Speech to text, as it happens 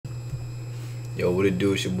Yo, what it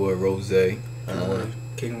do? It's your boy Rose.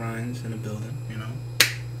 King Ryan's in the building, you know.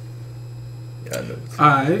 Yeah, I know.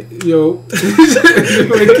 Alright, yo.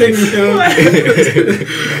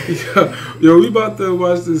 Yo, we about to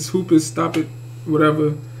watch this Hoopers Stop It,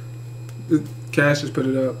 whatever. Cash just put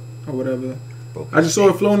it up, or whatever. I just saw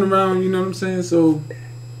it floating around, you know what I'm saying? So,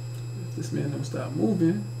 if this man don't stop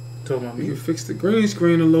moving, we can fix the green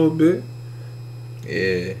screen a little bit.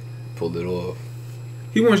 Yeah, pulled it off.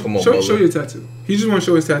 He wants to show your tattoo. He just want to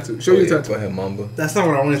show his tattoo. Show your tattoo. Go ahead, Mamba. That's not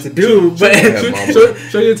what I wanted to do, but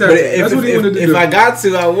show your tattoo. That's what he wanted to do. If I got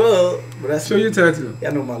to, I will. But that's show your tattoo.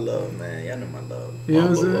 Y'all know my love, man. Y'all know my love. You know what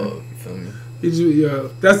I'm saying? Love, you feel me?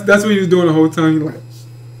 That's what he was doing the whole time. You like.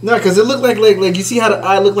 No, because it looked like you see how the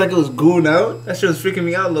eye looked like it was gooing out? That shit was freaking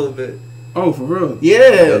me out a little bit. Oh, for real?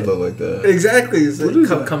 Yeah. It looked like that. Exactly. It's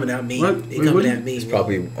like coming at me. Coming at me. It's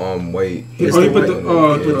probably white. But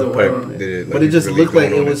it just really looked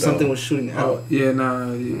like it was something was shooting out. Oh, yeah,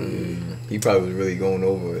 nah. He probably was really going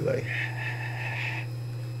over it, like.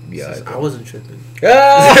 I wasn't tripping.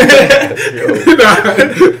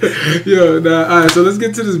 Yo, nah. All right, so let's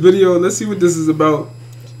get to this video. Let's see what this is about.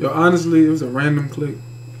 Yo, honestly, it was a random click.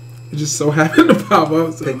 It just so happened to pop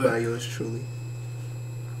up. So picked by yours truly.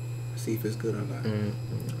 See if it's good or not.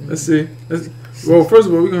 Let's see. Well, first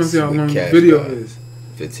of all, we're gonna see how long the video is.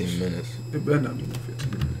 15 minutes. It better not be no 15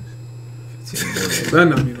 minutes. 15 minutes. It better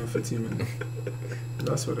not be no 15 minutes.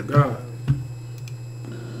 I swear to God.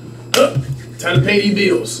 Time to pay these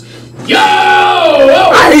bills. Yo!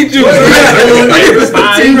 I hate you. You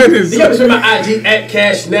got to my IG at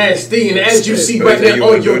Cash Nasty, and as you see right now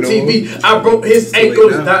on your TV, I broke his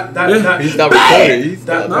ankles. He's not recording.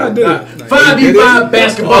 5v5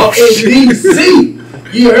 basketball in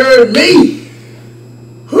DC. You heard me.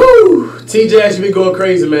 Whew. TJ has been going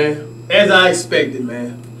crazy, man. As I expected,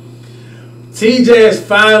 man. TJ has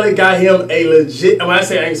finally got him a legit. When I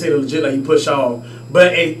say I ain't say legit like he pushed off.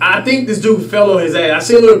 But I think this dude fell on his ass. I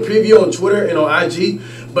seen a little preview on Twitter and on IG,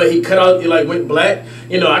 but he cut out, he like went black.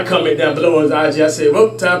 You know, I comment down below on his IG. I said,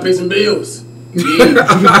 well, time to pay some bills.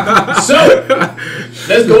 Yeah. So,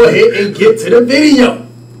 let's go ahead and get to the video.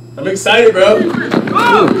 I'm excited, bro.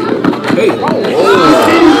 Hey.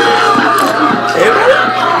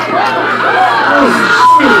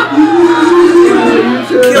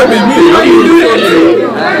 That be me.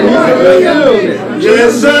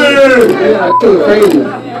 Yes, sir.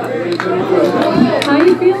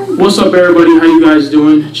 What's up, everybody? How you guys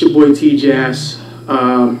doing? It's your boy TJass.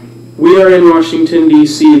 We are in Washington,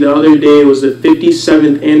 D.C. The other day was the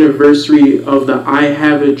 57th anniversary of the I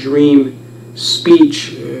Have a Dream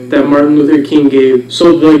speech that Martin Luther King gave.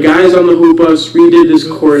 So the guys on the HOOPIEST redid this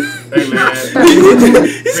court. Hey, man.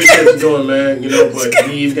 Appreciate what you're doing, man. You know, but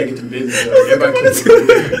you gotta get to business, bro. Everybody keep it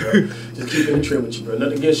business, bro. Just keep in the trip with you, bro.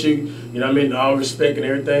 Nothing against you. You know what I mean? All respect and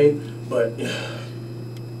everything. But,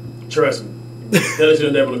 trust me. They'll let you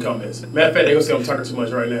know down in the comments. Matter of fact, they're gonna say I'm talking too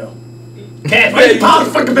much right now. Cash, why you pause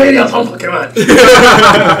the fucking video? I'm fucking on.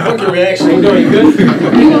 Fuck your reaction. How you doing? You good? You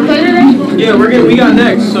gonna play today? Yeah, we got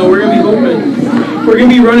next, so we're gonna be hooping. We're gonna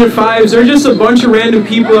be running fives. There's just a bunch of random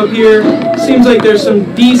people up here. Seems like there's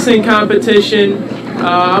some decent competition.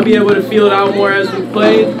 I'll be able to feel it out more as we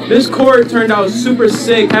play. This court turned out super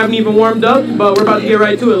sick. Haven't even warmed up, but we're about to get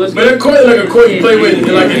right to it. Let's go. But that court is like a court you play with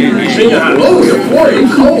like in junior high. Oh, the court is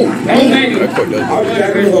cold.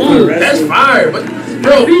 That's fire. But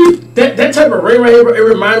bro, that type of ring right here, bro, it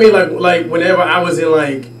remind me like whenever I was in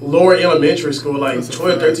like lower elementary school, like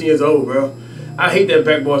 12, 13 years old, bro. I hate that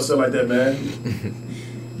backboard stuff like that, man.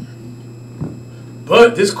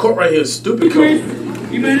 But this court right here is stupid cold.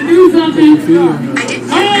 You better do something.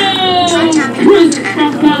 Chris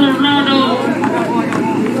from Colorado.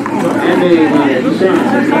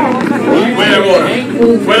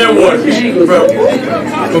 Where that water? Bro.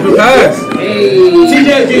 Open pass. TJ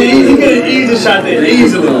get an easy shot there,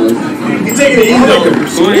 easily. He's taking it easy on him.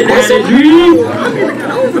 That's a dream.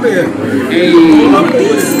 Over there. Hey,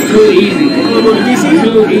 too easy.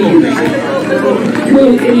 Too easy.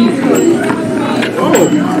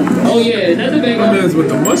 Oh yeah, that's a big one. Man's with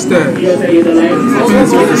the mustache. You'll tell you the last.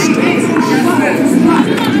 Man's with the stick.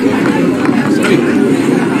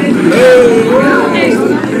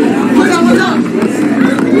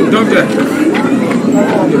 Dunk that.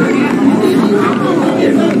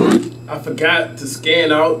 I forgot to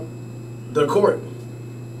scan out the court.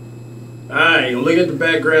 Alright, look at the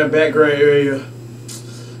background area.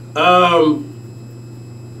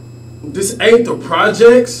 This ain't the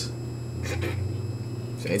projects.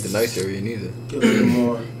 This ain't the nice area neither. Give a little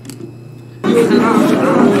more.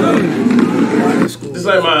 This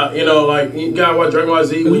like my, you know, like you gotta watch Dragon Ball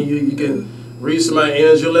Z when you can reach my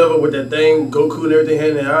energy level with that thing, Goku and everything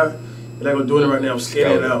hand in the eye. And like I'm doing it right now, I'm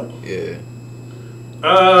scanning it out. Yeah.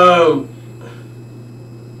 I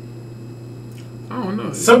don't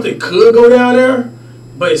know. Something could go down there,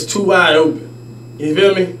 but it's too wide open. You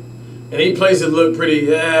feel me? And these places look pretty,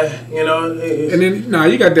 you know. And then,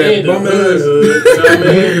 you got that bum ass. You know what I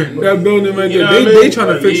mean? That building right there. They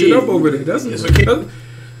trying to fix it up over there.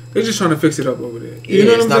 They're just trying to fix it up over there. You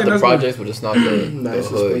know what I'm saying? It's not the projects, but it's not the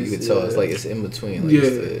hood. You can tell it's like it's in between. Like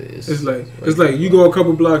it's like you go a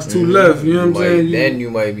couple blocks to left. You know what I'm saying? Then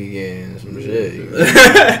you might be getting some shit.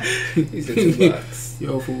 He said 2 blocks.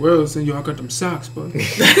 Yo, for real, son, yo, I got them socks, bud.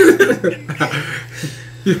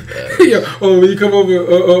 Yo, when you come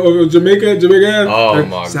over Jamaica. Oh like,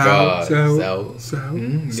 my God.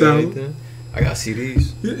 South. I got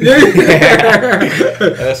CDs. Yeah. I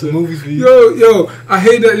got some movies for you. Yo, I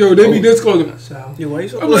hate that. Yo, they be this close. South. Yo, why you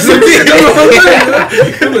so I'm like,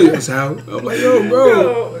 South. I'm like, yo,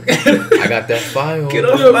 bro. I got that fire on. Get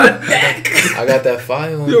off my back. I got that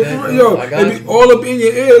fire on. Yo, it be all up in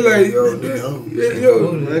your ear, like, yo.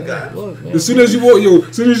 Look, man. As soon as you walk,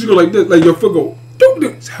 as soon as you go like this, like your foot go, don't do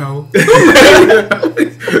this. How?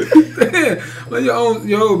 Like,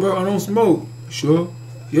 yo, bro, I don't smoke. Sure?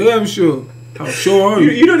 Yeah, I'm sure. How sure are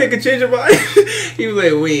you? You know they could change your mind. He was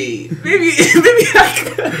like, wait, maybe I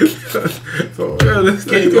could. For real, let's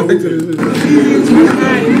go back to this.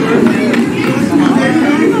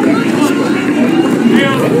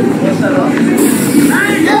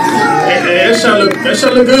 Hey, that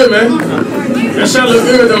shot look good, man. That shot look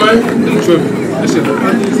good, though, man. That shit look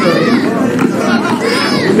ugly as hell.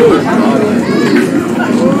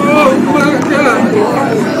 Oh my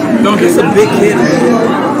God! No, he's a big kid, man.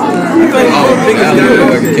 He's like the biggest guy.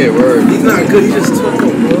 Like a kid, word. He's not good. He just took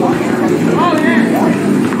him, bro.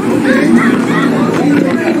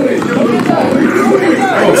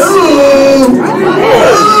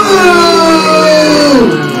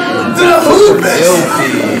 The HOOPIEST.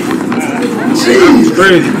 Jeez,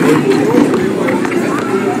 crazy.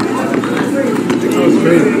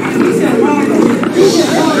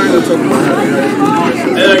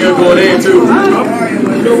 And I got going in too. You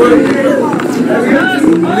know what?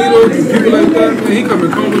 People like that, man, he come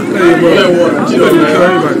and play, bro. That water. You know, man.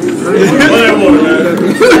 That water, man.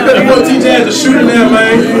 You know TJ has a shooter now,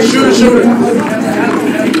 man. Shooter.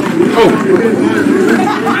 Oh.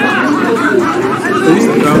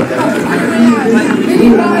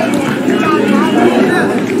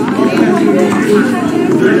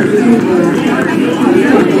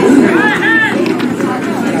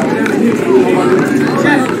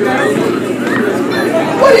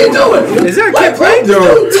 What are you doing? Is that a kid playing? Yo,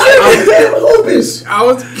 HOOPIEST.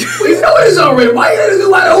 We know this already. Why you let it go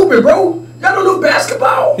wide open, bro? Y'all don't know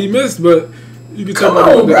basketball. he missed, but you can tell Come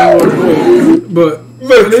by on, the bro. But You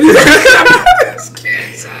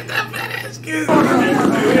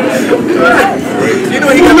know,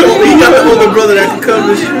 he got the older brother that can come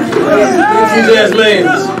and shoot. TJ's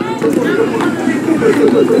lanes.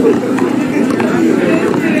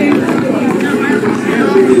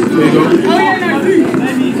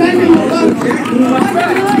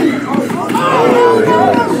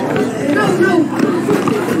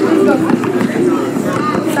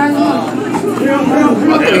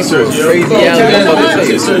 there you go.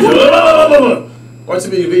 Watch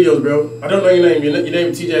some of your videos, bro. I don't know your name. Your name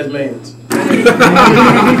is TJ's Mans.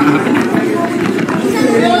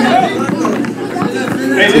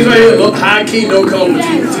 Hey, this right here, look, high key, no cone for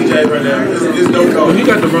TJ right now. This is no But cone. he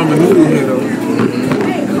got the ramen noodle here, though.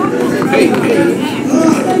 Hey.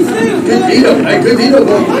 Good deal. Hey, good deal,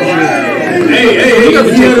 bro. Hey, He got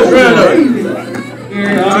the he had a ground up.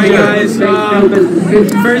 Alright guys,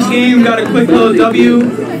 first game, got a quick little W.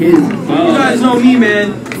 You guys know me,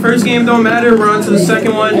 man. First game don't matter, we're on to the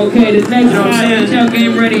second one. Okay, the next round,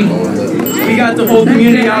 game ready. We got the whole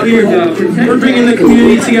community out here. We're bringing the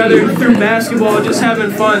community together through basketball, just having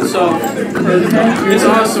fun, so it's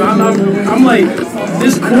awesome. I'm like,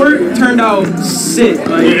 this court turned out sick.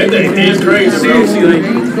 Like, Yeah, that thing is crazy, bro. seriously, like,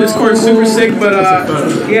 this court's super sick, but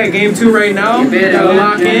yeah, game 2 right now. Gotta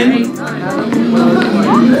lock in.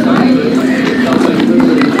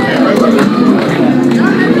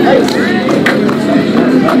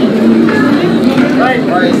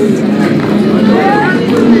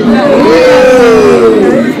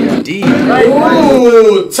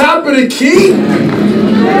 Ooh, top of the key.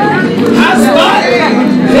 Hot spot.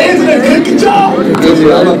 Hands in the cookie jar.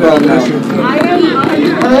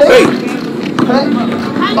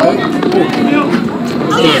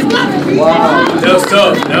 That was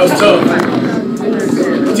tough.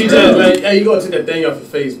 TJ, like, hey, you gonna take that thing off your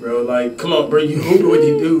face, bro. Like, come on, bro. You hooping with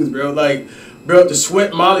these dudes, bro. Like, bro, the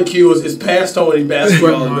sweat molecules is passed on in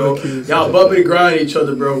basketball, bro. Y'all bumping and grinding each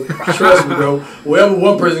other, bro. Trust me, bro. Whatever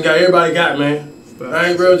one person got, everybody got, man. All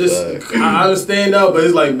right, bro. Just I understand though, but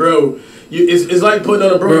it's like, bro, it's like putting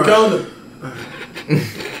on a broken calendar.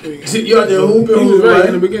 You out there hooping, right?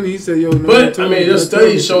 In the beginning, he said, "Yo." No, but I mean, there's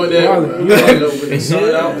studies showing that.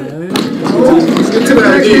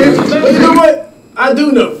 You know what? I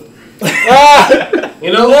do know.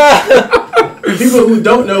 You know, people who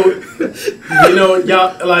don't know, you know,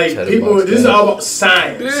 y'all like people. This is all about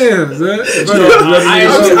science. Damn, man. I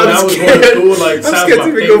actually, when I was going to school, like science was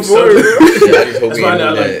my favorite subject. That's why I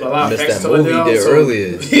like a lot of facts to movie did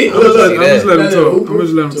earlier. I'm just let him talk.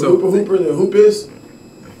 Hoopers and Hoopiest.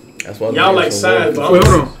 That's why y'all like science. Wait, hold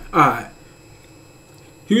on. All right.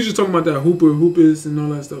 He was just talking about that hoopers, and all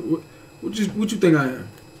that stuff. What you think I am?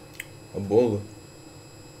 A bowler.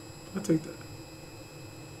 I take that.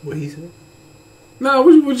 What he said? Nah,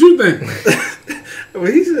 what you think?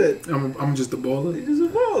 What he said? I'm just a baller. He's just a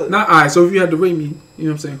baller. Nah, all right. So if you had to rate me, you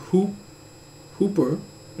know what I'm saying? Hooper,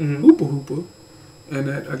 and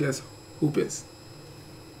that I guess hoopist.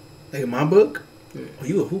 Like in my book, yeah. Oh,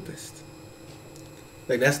 you a hoopist.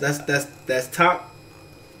 Like that's top.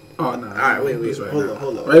 Oh no! All right, wait,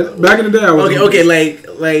 hold on. Right, back in the day, I was okay.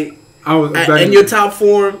 Like I was in your top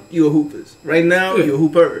form, you a hoopist. Right now, you a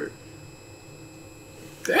hooper.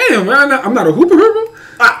 Damn, man, I'm not a hooper, bro.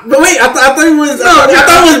 But wait, I thought it was. No, I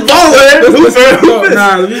thought it was baller.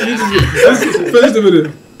 Nah, let's finish the video.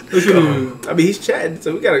 Let's finish the video. I mean, he's chatting,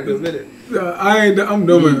 so we got a good minute. I'm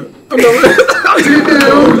done with it.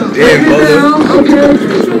 Damn,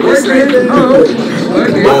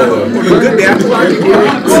 On a good day, I clock it.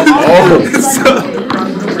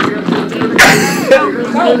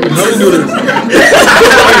 How you do this?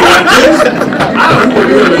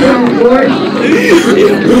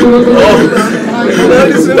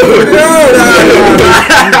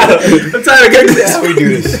 I'm trying to get this. How we do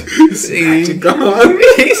this? See,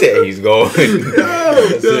 he said he's going. You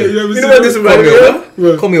know what this is about?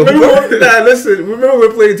 Call me a hooper. Nah, listen. Remember we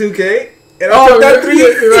were playing 2K? And I took that 3.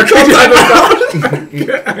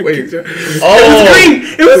 Wait. It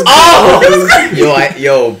was green. It was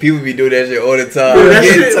Yo, people be doing that shit all the time. Dude, that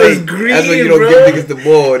shit was green, that's when you don't give niggas the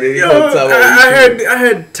ball. Then you don't tell I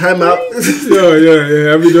heard timeout.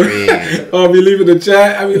 Yeah. I be doing. I'll be leaving the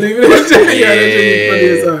chat. Yeah, that shit be funny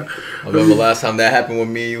as hell. I remember last time that happened with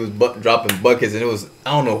me. He was dropping buckets, and it was I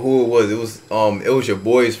don't know who it was. It was your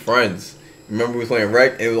boy's friends. Remember we was playing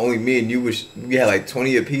rec, and it was only me and you. We had like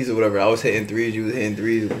 20 apiece or whatever. I was hitting threes, you was hitting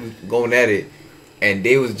threes, we was going at it, and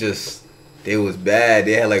they was bad.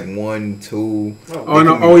 They had like 1, 2.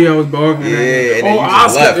 Oh yeah, I was balling. Yeah, and then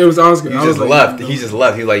Oscar. left. It was Oscar. He just left. He just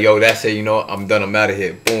left. He was like, yo, that's it. You know, I'm done. I'm out of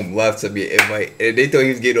here. Boom, left to be invite. And they thought he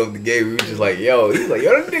was getting off the game. We were just like, yo. He was like,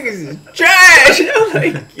 yo, them niggas is trash. I was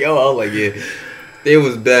like, yeah. They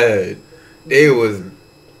was bad. They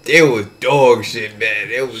was dog shit, man.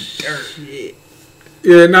 It was dirt shit.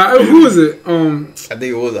 Yeah, who was it? I think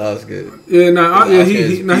it was Oscar. Yeah,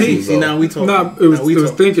 we talking. It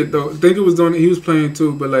was Think It though. Think It was doing it. He was playing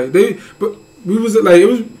too, but we was like it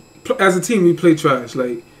was as a team we played trash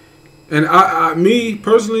like, and I me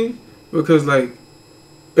personally because like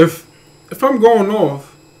if I'm going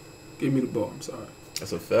off, give me the ball. I'm sorry.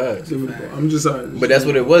 That's a fact. Give me the ball. I'm just sorry. But that's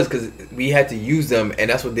what it was because we had to use them, and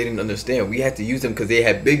that's what they didn't understand. We had to use them because they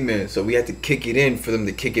had big men, so we had to kick it in for them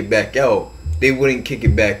to kick it back out. They wouldn't kick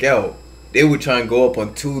it back out. They would try and go up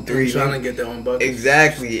on 2, 3. Trying to get their own bucket.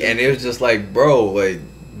 Exactly, and it was just like, bro, like,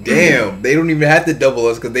 damn, they don't even have to double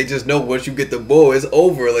us because they just know once you get the ball, it's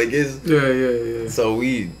over. Like it's yeah. So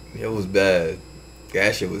it was bad.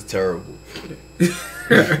 That shit was terrible. You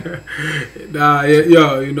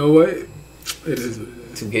know what? It is what it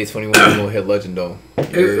is. 2K21 gonna hit legend though.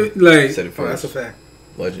 Said it first. That's a fact.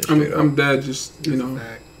 Legend. I'm dead. Just on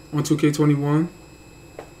 2K21.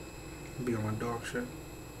 Be on my dog shit.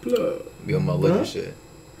 Plug. Be on my legend shit.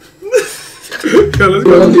 Let's go.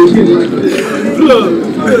 Plug.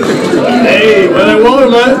 Hey, what I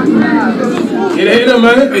want, man? Get ahead of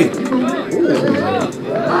man. Hey.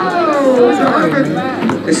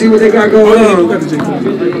 Let's see what they got going on.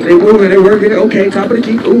 They moving, they working. Okay, top of the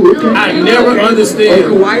key. Ooh, okay. I never understand.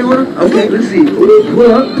 Kawhi order? Okay, let's see.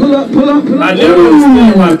 Pull up. I never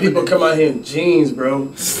understand why people come out here in jeans,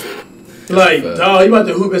 bro. Like, dog, you about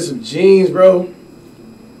to hoop in some jeans, bro?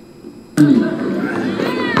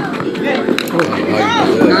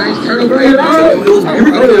 Nice turnover. Here we go.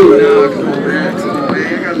 Come on, man. I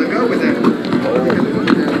gotta look up with that.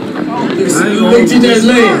 Big TJ's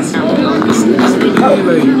legs. Here we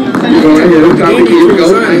go.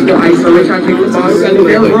 Nice little ISO. They're trying to take the ball. Look,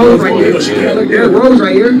 Derrick Rose right here. Derrick Rose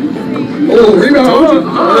right here. Oh, rebound.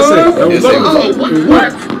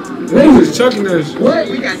 What? They was chucking that shit. What?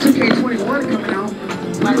 We got 2K21 coming out.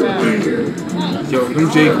 Yo, them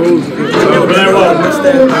J. Cole's. Run that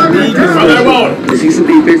water. See some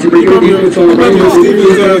defense, bring your defense on.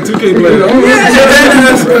 Stevie's 2K player. Look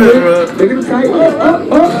at the tight.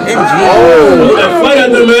 Oh, that flight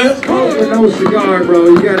out there, man. No cigar, bro.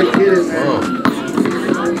 You gotta get it, man.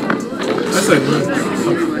 That's like,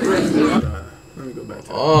 let me go back to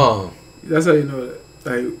that. Oh. That's how you know that.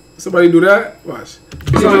 Like, somebody do that? Watch.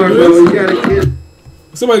 Cigar, bro. You gotta get it.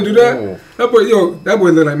 Somebody do that? Oh. That boy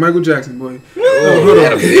look like Michael Jackson, boy. He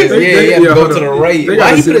had to go to the right.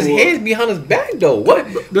 Why he put his hands? hands behind his back though? What?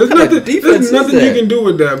 There's What type of nothing. defense There's nothing is you that? can do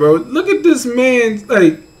with that, bro. Look at this man.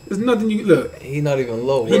 Like, there's nothing you look. He not even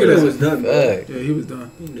low. He knew it was done, bro. Fact. Yeah, he was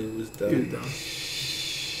done. He knew it was He was done. done,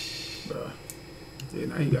 bro. Yeah,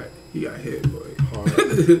 now he got hit, boy.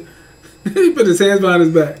 He put his hands behind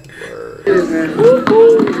his back.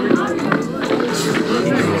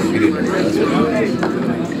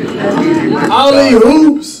 Ollie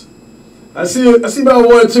hoops. I see about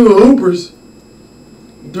 1 or 2 hoopers.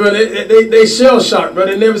 Bro, they shell shocked, bro.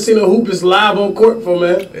 They never seen a hoopers live on court before,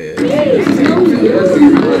 man. Yeah.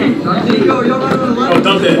 Oh,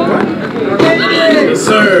 dump that. Yes,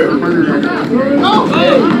 sir.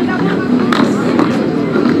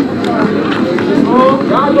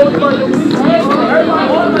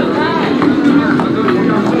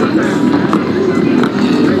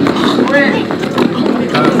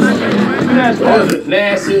 That was the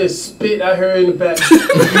nastiest spit I heard in the back.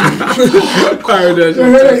 I heard that shit. I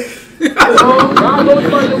heard that.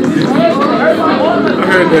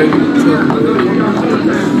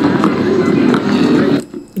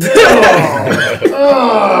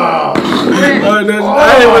 I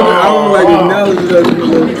don't like acknowledge that.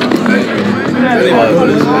 I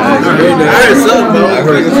heard something, bro. I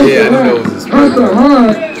heard it. Yeah, I didn't know it was a spit.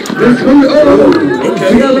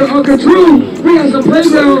 Okay. We got a little Uncle Drew. We got some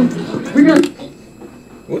playground. We got.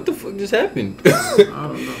 What the fuck just happened? I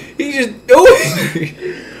don't know. He just do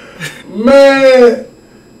it. Man,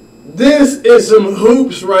 this is some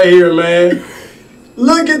hoops right here, man.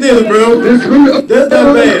 Look at this, bro. That's not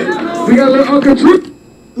bad. We got a little Uncle Drew.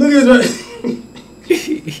 Look at this.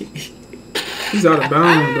 He's out of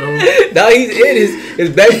bounds, bro. Now he's in his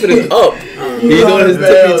back foot is up. He's on his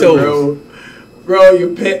tippy toes. Bro,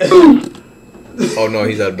 you pet. Oh no,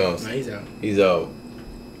 he's out of bounds. Nah, he's out. He's out.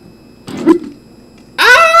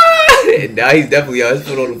 Ah! Now he's definitely out. His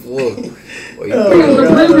foot on the floor. Oh, We got some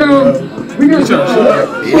playground. We got some.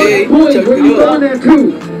 yeah, he Boys, chucked where you it up. going there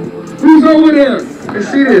too? Who's over there? Let's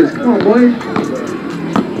see this. Come on, boy.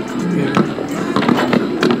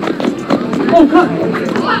 Oh, God.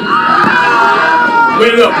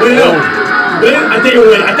 Wait it up. I think it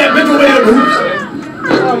went. I think Mitchell went up hoops.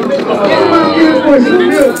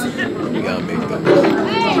 You gotta make those.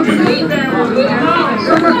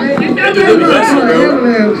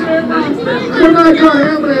 Somebody call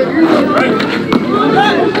ambulance.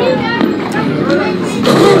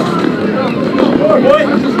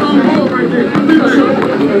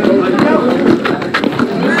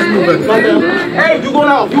 Hey, you going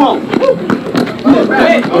out? Come on. Oh,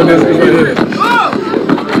 that's right here.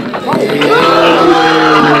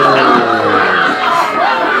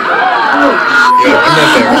 Yo, I'm not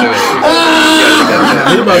that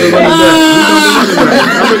He about to run it back.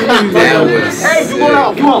 That was Hey, you going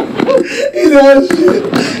out? Come on. He does shit.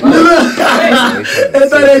 They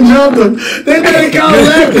thought they jumped him. They thought they called him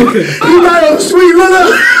laughing. He right on the street. Look up.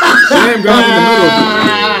 Sam got in the middle.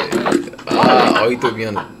 oh, he threw me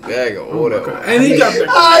on the bag or whatever. And he got the. He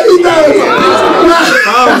thought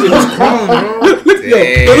He was crawling, bro. Look.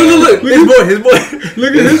 His boy.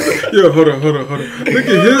 Look at his. Yo, hold on. Look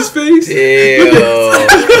at his face. Damn.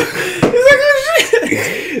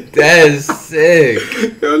 That's sick.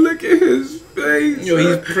 Yo, look at his face. Yo,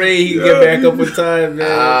 he's praying he can get back up with time, man.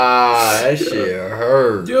 That shit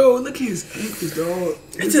hurt. Yo, look at his ankles, dog.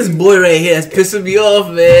 It's this boy right here that's pissing me off,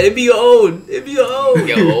 man. It be your own.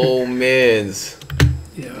 Yo, old man's.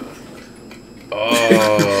 Yeah.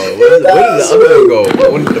 Oh, where did the other one go?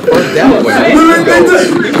 When the first down went, he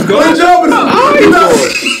was going.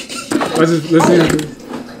 Let's see.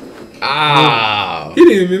 Ah. He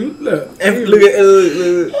didn't even look. Look at Look at his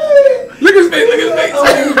face. Look at his face.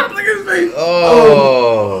 Look at his face.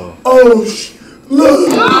 Oh. look.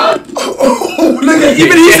 Look at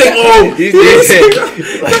Even he said, "Oh." He's dead.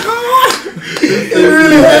 It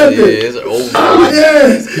really happened. Yeah, it's over.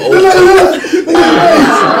 Yes. Over. Look.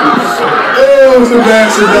 Oh, it's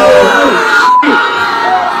embarrassing, dog.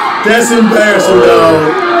 That's embarrassing, dog.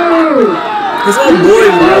 It's all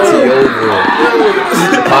boys, bro.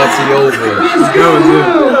 Party over. That was it.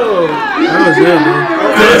 That was it, man.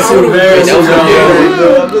 That's embarrassing, That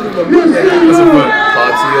was That's a fuck.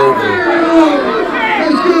 Party over.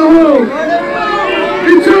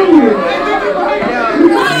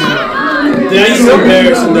 That's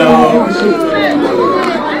embarrassing, dog.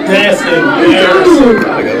 That's embarrassing.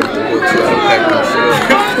 I gotta go try to pack my shit up.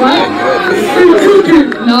 What?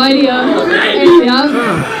 No idea. Yeah.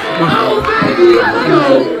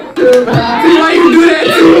 Why you do that?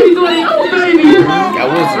 I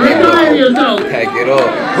was pack it up.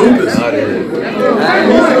 Out of here.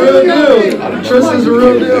 Trust is a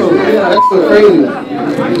real deal. Yeah, that's so crazy.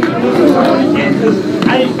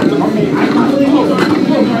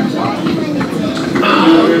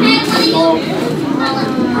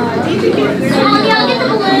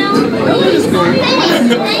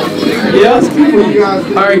 Yeah.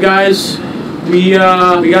 All right, guys. We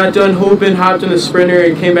got done hooping, hopped in the Sprinter,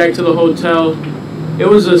 and came back to the hotel. It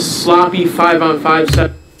was a sloppy 5-on-5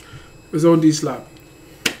 set. It was OD sloppy.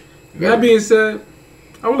 That being said,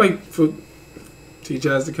 I would like for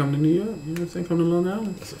T-Jazz to come to New York. You know what I'm saying? Come to Long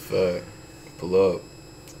Island. That's a fact. Pull up.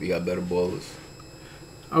 We got better ballers.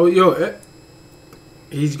 Oh, yo,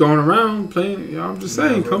 he's going around playing. Yo, I'm just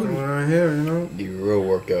saying, come around here, you know. Do real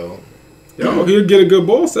workout. Yo, he'll get a good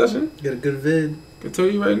ball session. Get a good vid. I can tell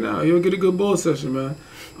you right now, he'll get a good ball session, man.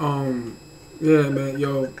 Yeah, man,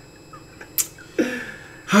 yo.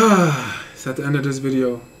 It's at the end of this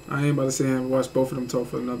video. I ain't about to sit here and watch both of them talk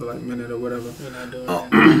for another like minute or whatever. We're not doing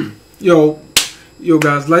that. Yo,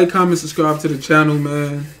 guys, like, comment, subscribe to the channel,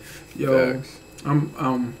 man. Yo, Facts. I'm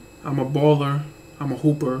a baller. I'm a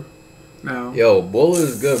hooper now. Yo, baller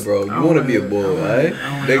is good, bro. You want to be a baller, right?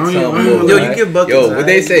 Big time Yo, baller. Yo, right? you get buckets. Yo, what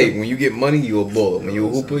they say? When you get money, you a baller. When you a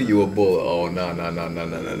hooper, you a baller. Oh, nah.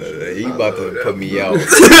 He about to put me out. Hey,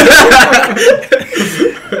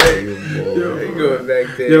 you a baller. Ain't going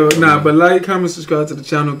back there. Yo, nah, but like, comment, subscribe to the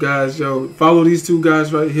channel, guys. Yo, follow these two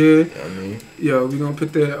guys right here. I mean, Yo, we gonna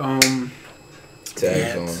put their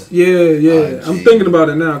tags on. Yeah. I'm IG, thinking about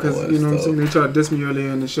it now because all that you know what I'm stuff. saying, they tried to diss me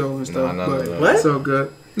earlier in the show and stuff. Nah. What? It's all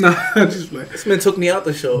good. Nah, just play. This man took me out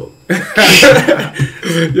the show.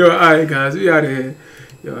 Yo, alright, guys, we out of here.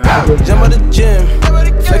 Yo, have a good Jump out the gym,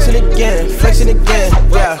 flexing again,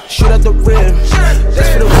 yeah, shoot out the rim,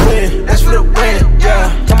 that's for the win,